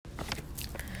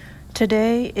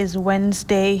Today is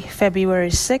Wednesday, February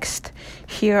 6th.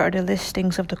 Here are the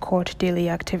listings of the court daily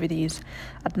activities.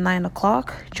 At 9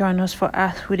 o'clock, join us for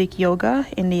athletic yoga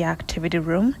in the activity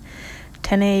room.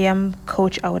 10 a.m.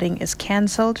 coach outing is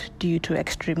cancelled due to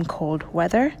extreme cold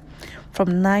weather.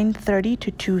 From 9:30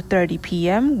 to 2:30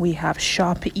 p.m., we have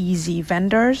Shop Easy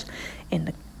vendors in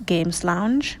the Games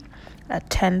Lounge. At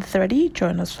 10:30,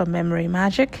 join us for Memory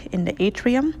Magic in the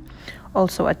atrium.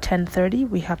 Also at 10:30,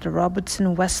 we have the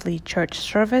Robertson Wesley Church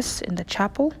service in the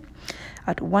chapel.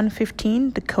 At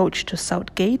 1:15, the coach to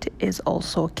Southgate is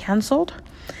also cancelled.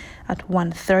 At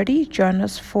 1:30, join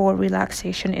us for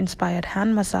relaxation-inspired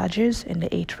hand massages in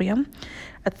the atrium.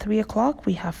 At 3 o'clock,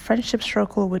 we have Friendship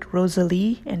Circle with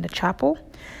Rosalie in the chapel.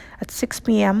 At 6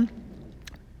 p.m.,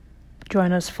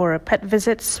 join us for a pet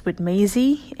visits with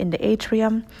Maisie in the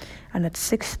atrium. And at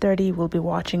 6:30, we'll be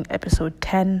watching episode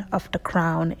 10 of The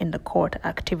Crown in the court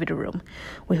activity room.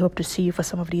 We hope to see you for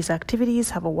some of these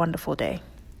activities. Have a wonderful day.